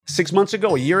6 months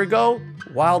ago, a year ago,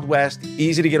 Wild West,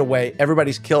 easy to get away.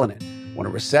 Everybody's killing it. When a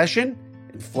recession,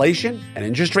 inflation, and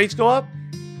interest rates go up,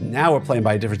 now we're playing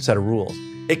by a different set of rules.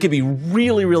 It could be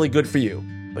really, really good for you,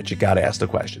 but you got to ask the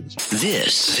questions.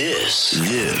 This is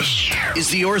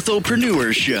the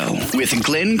Orthopreneur Show with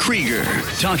Glenn Krieger,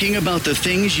 talking about the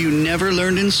things you never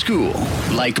learned in school,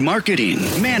 like marketing,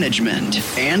 management,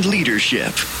 and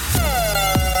leadership.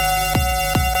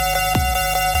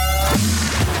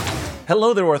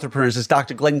 Hello there, Orthopreneurs. It's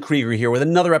Dr. Glenn Krieger here with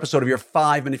another episode of your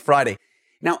 5-Minute Friday.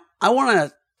 Now, I want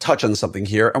to touch on something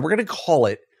here, and we're going to call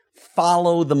it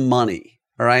Follow the Money.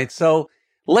 All right, so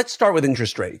let's start with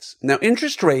interest rates. Now,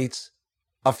 interest rates,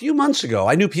 a few months ago,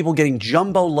 I knew people getting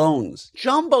jumbo loans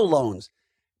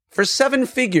for 7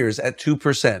 figures at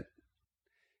 2%.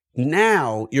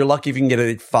 Now, you're lucky if you can get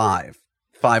it at 5,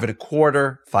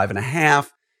 5.25, 5.5.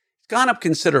 It's gone up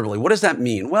considerably. What does that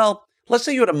mean? Well, let's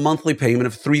say you had a monthly payment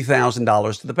of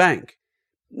 $3,000 to the bank.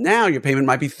 Now your payment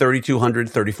might be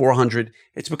 $3,200, $3,400.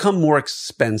 It's become more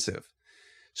expensive.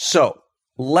 So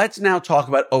let's now talk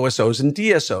about OSOs and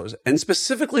DSOs, and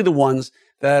specifically the ones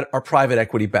that are private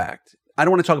equity backed. I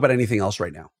don't want to talk about anything else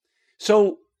right now.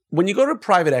 So when you go to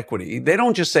private equity, they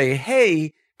don't just say,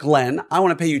 hey, Glenn, I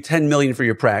want to pay you $10 million for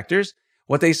your practice.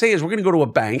 What they say is, we're going to go to a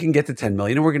bank and get the $10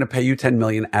 million, and we're going to pay you $10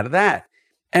 million out of that.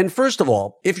 And first of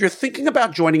all, if you're thinking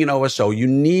about joining an OSO, you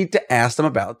need to ask them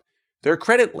about their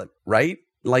credit limit, right?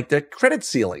 Like their credit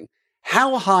ceiling.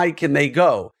 How high can they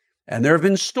go? And there have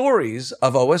been stories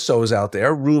of OSOs out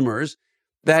there, rumors,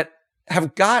 that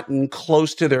have gotten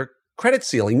close to their credit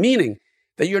ceiling, meaning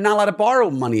that you're not allowed to borrow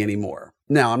money anymore.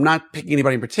 Now, I'm not picking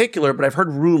anybody in particular, but I've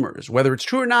heard rumors. Whether it's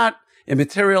true or not,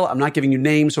 immaterial, I'm not giving you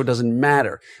names, so it doesn't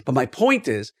matter. But my point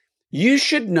is, you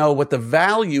should know what the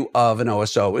value of an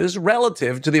OSO is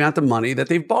relative to the amount of money that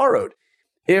they've borrowed.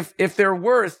 If they're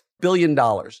worth $1 billion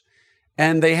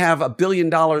and they have $1 billion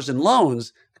in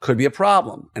loans, it could be a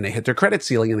problem. And they hit their credit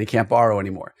ceiling and they can't borrow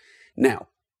anymore. Now,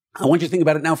 I want you to think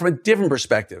about it now from a different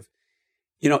perspective.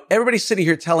 You know, everybody's sitting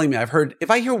here telling me, if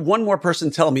I hear one more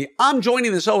person tell me, I'm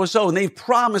joining this OSO and they've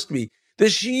promised me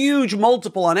this huge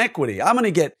multiple on equity, I'm going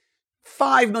to get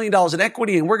 $5 million in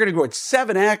equity and we're going to grow at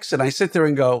 7x. And I sit there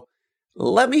and go,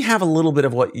 let me have a little bit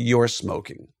of what you're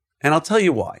smoking. And I'll tell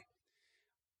you why.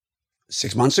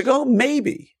 6 months ago,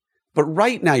 maybe. But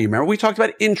right now, you remember we talked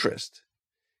about interest.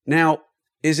 Now,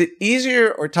 is it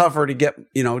easier or tougher to get,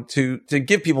 to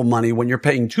give people money when you're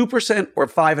paying 2% or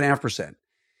 5.5%?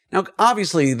 Now,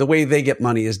 obviously, the way they get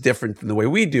money is different than the way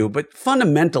we do, but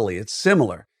fundamentally, it's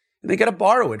similar. And they got to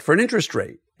borrow it for an interest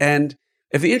rate. And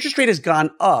if the interest rate has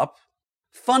gone up,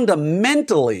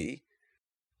 fundamentally,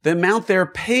 the amount they're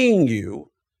paying you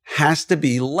has to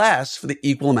be less for the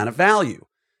equal amount of value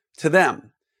to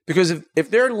them. Because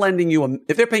if they're paying you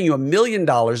 $1 million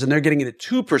and they're getting it at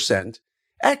 2%,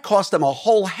 that costs them a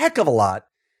whole heck of a lot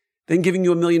than giving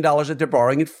you $1 million that they're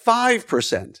borrowing at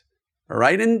 5%. All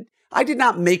right. And I did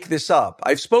not make this up.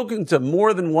 I've spoken to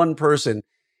more than one person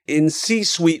in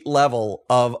C-suite level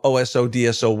of OSO,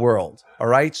 DSO world. All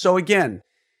right. So again,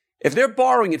 if they're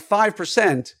borrowing at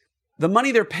 5%, the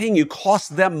money they're paying you costs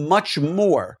them much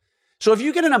more. So if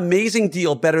you get an amazing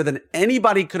deal better than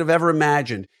anybody could have ever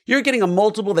imagined, you're getting a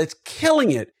multiple that's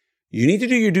killing it, you need to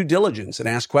do your due diligence and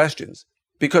ask questions.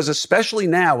 Because especially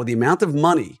now with the amount of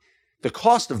money, the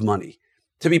cost of money,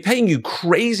 to be paying you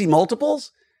crazy multiples,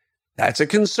 that's a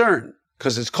concern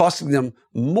because it's costing them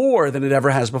more than it ever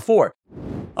has before.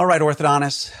 All right,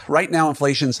 orthodontists, right now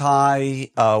inflation's high.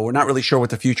 We're not really sure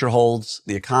what the future holds.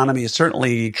 The economy is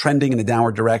certainly trending in a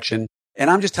downward direction. And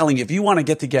I'm just telling you, if you want to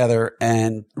get together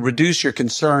and reduce your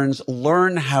concerns,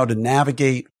 learn how to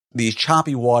navigate these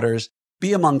choppy waters,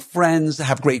 be among friends,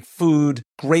 have great food,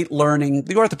 great learning,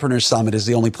 the Orthopreneur Summit is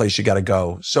the only place you got to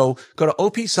go. So go to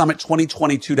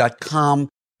opsummit2022.com.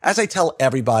 As I tell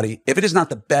everybody, if it is not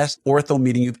the best ortho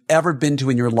meeting you've ever been to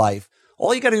in your life,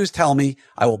 all you got to do is tell me.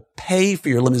 I will pay for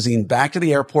your limousine back to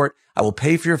the airport. I will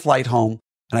pay for your flight home.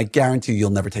 And I guarantee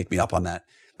you'll never take me up on that,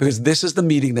 because this is the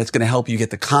meeting that's going to help you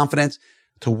get the confidence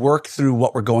to work through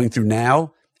what we're going through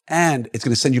now. And it's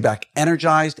going to send you back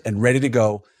energized and ready to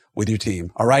go with your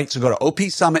team. All right. So go to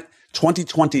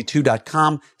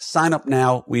opsummit2022.com. Sign up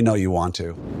now. We know you want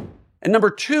to. And number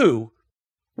 2,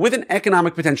 with an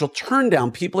economic potential turn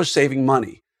down, people are saving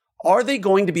money. Are they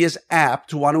going to be as apt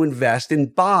to want to invest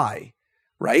and buy?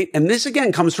 Right? And this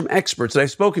again comes from experts that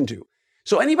I've spoken to.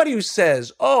 So anybody who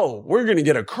says, oh, we're going to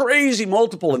get a crazy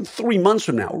multiple in 3 months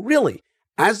from now, really,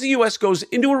 as the U.S. goes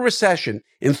into a recession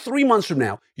in 3 months from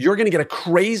now, you're going to get a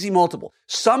crazy multiple.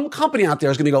 Some company out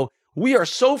there is going to go, we are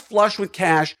so flush with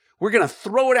cash, we're going to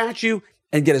throw it at you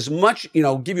and get as much,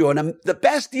 give you the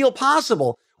best deal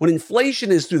possible when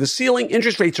inflation is through the ceiling,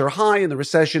 interest rates are high, and the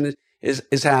recession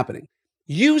is happening.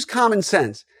 Use common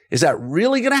sense. Is that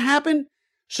really going to happen?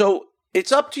 So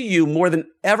it's up to you more than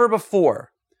ever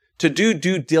before to do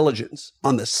due diligence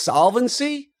on the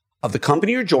solvency of the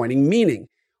company you're joining, meaning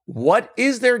what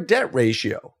is their debt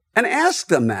ratio? And ask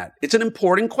them that. It's an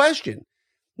important question.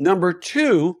 Number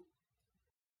two,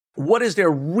 what is their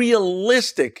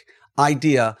realistic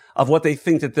idea of what they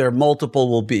think that their multiple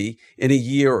will be in a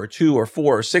year or 2 or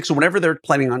 4 or 6 or whenever they're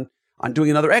planning on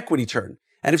doing another equity turn?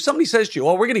 And if somebody says to you,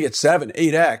 oh, we're going to get 7,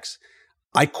 8x,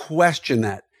 I question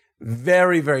that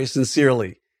very, very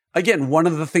sincerely. Again, one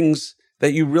of the things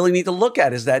that you really need to look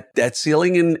at is that debt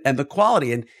ceiling and the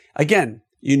quality. And again,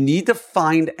 you need to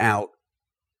find out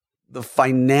the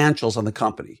financials on the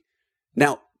company.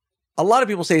 Now, a lot of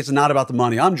people say it's not about the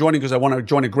money. I'm joining because I want to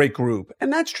join a great group.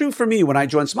 And that's true for me. When I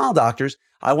joined Smile Doctors,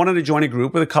 I wanted to join a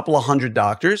group with a couple of hundred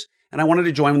doctors, and I wanted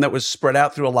to join one that was spread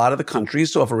out through a lot of the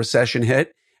countries. So if a recession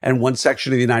hit and one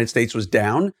section of the United States was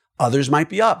down, others might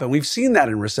be up. And we've seen that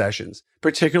in recessions,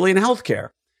 particularly in healthcare.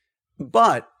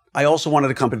 But I also wanted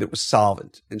a company that was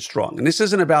solvent and strong. And this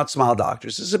isn't about Smile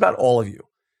Doctors. This is about all of you.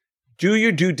 Do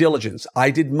your due diligence. I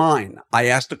did mine. I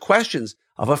asked the questions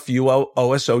of a few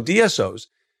OSO, DSOs.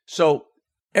 So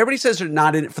everybody says they're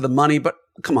not in it for the money, but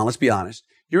come on, let's be honest.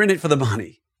 You're in it for the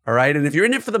money, all right? And if you're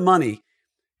in it for the money,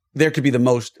 there could be the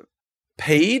most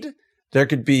paid. There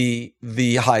could be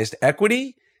the highest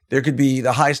equity. There could be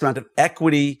the highest amount of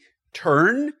equity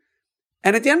turn.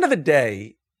 And at the end of the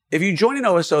day, if you join an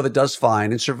OSO that does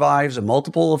fine and survives a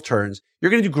multiple of turns,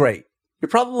 you're going to do great. You're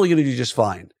probably going to do just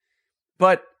fine.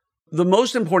 But the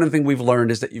most important thing we've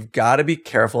learned is that you've got to be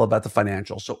careful about the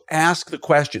financials. So ask the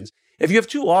questions. If you have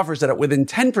two offers that are within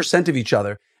 10% of each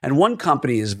other and one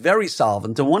company is very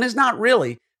solvent and one is not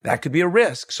really, that could be a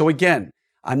risk. So again,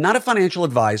 I'm not a financial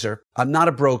advisor. I'm not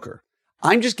a broker.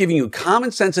 I'm just giving you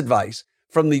common sense advice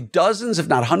from the dozens, if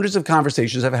not hundreds of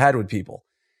conversations I've had with people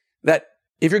that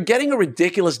if you're getting a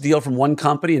ridiculous deal from one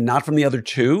company and not from the other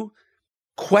two,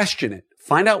 question it.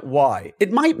 Find out why.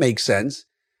 It might make sense.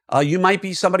 You might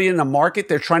be somebody in a market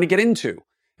they're trying to get into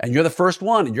and you're the first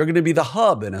one and you're going to be the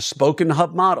hub in a spoken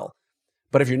hub model.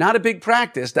 But if you're not a big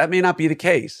practice, that may not be the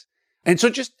case. And so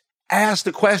just ask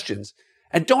the questions.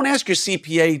 And don't ask your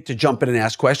CPA to jump in and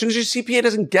ask questions. Your CPA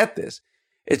doesn't get this.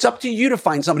 It's up to you to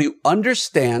find somebody who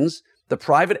understands the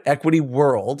private equity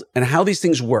world and how these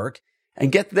things work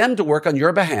and get them to work on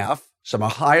your behalf. Somehow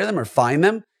hire them or find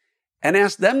them and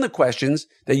ask them the questions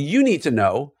that you need to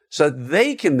know so that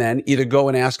they can then either go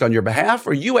and ask on your behalf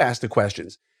or you ask the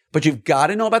questions. But you've got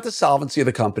to know about the solvency of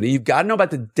the company. You've got to know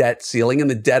about the debt ceiling and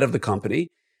the debt of the company.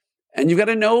 And you've got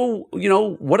to know,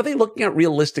 what are they looking at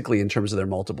realistically in terms of their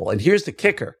multiple? And here's the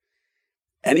kicker.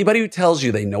 Anybody who tells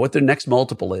you they know what their next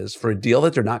multiple is for a deal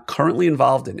that they're not currently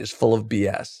involved in is full of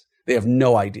BS. They have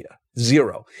no idea.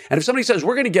 Zero. And if somebody says,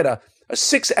 we're going to get a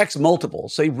 6x multiple,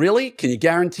 say, really? Can you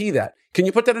guarantee that? Can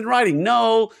you put that in writing?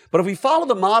 No. But if we follow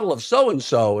the model of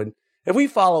so-and-so and if we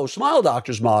follow Smile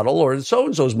Doctor's model or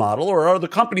so-and-so's model or other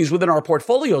companies within our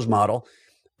portfolio's model,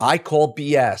 I call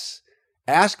BS.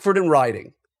 Ask for it in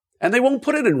writing. And they won't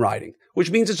put it in writing,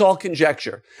 which means it's all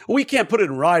conjecture. We can't put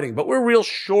it in writing, but we're real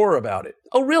sure about it.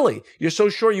 Oh, really? You're so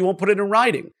sure you won't put it in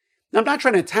writing? Now, I'm not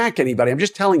trying to attack anybody. I'm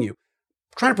just telling you.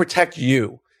 I'm trying to protect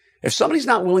you. If somebody's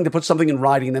not willing to put something in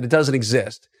writing, then it doesn't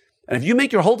exist. And if you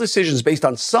make your whole decisions based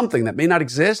on something that may not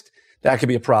exist, that could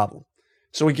be a problem.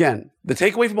 So again, the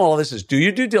takeaway from all of this is do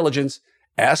your due diligence,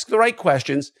 ask the right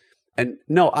questions, and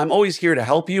no, I'm always here to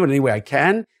help you in any way I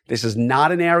can. This is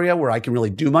not an area where I can really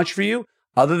do much for you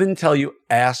other than tell you,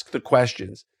 ask the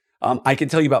questions. I can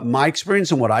tell you about my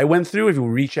experience and what I went through if you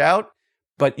reach out,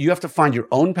 but you have to find your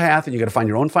own path and you got to find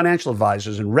your own financial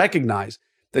advisors and recognize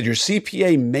that your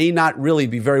CPA may not really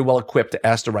be very well equipped to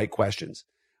ask the right questions.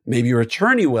 Maybe your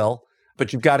attorney will,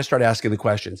 but you've got to start asking the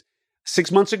questions.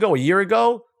 6 months ago, a year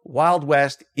ago, Wild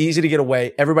West, easy to get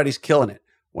away. Everybody's killing it.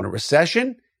 When a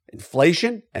recession,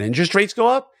 inflation, and interest rates go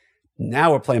up,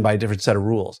 now we're playing by a different set of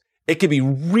rules. It could be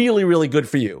really, really good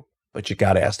for you, but you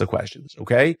got to ask the questions,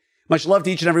 okay? Much love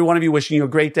to each and every one of you. Wishing you a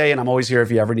great day, and I'm always here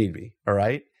if you ever need me, all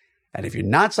right? And if you're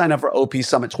not signed up for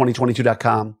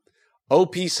opsummit2022.com,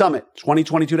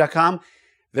 opsummit2022.com,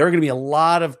 there are going to be a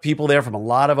lot of people there from a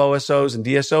lot of OSOs and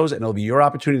DSOs, and it'll be your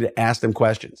opportunity to ask them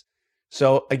questions.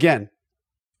 So again,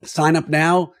 sign up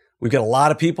now. We've got a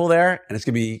lot of people there, and it's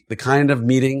going to be the kind of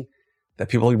meeting that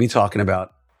people are going to be talking about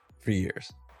for years,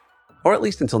 or at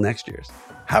least until next year's.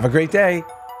 Have a great day.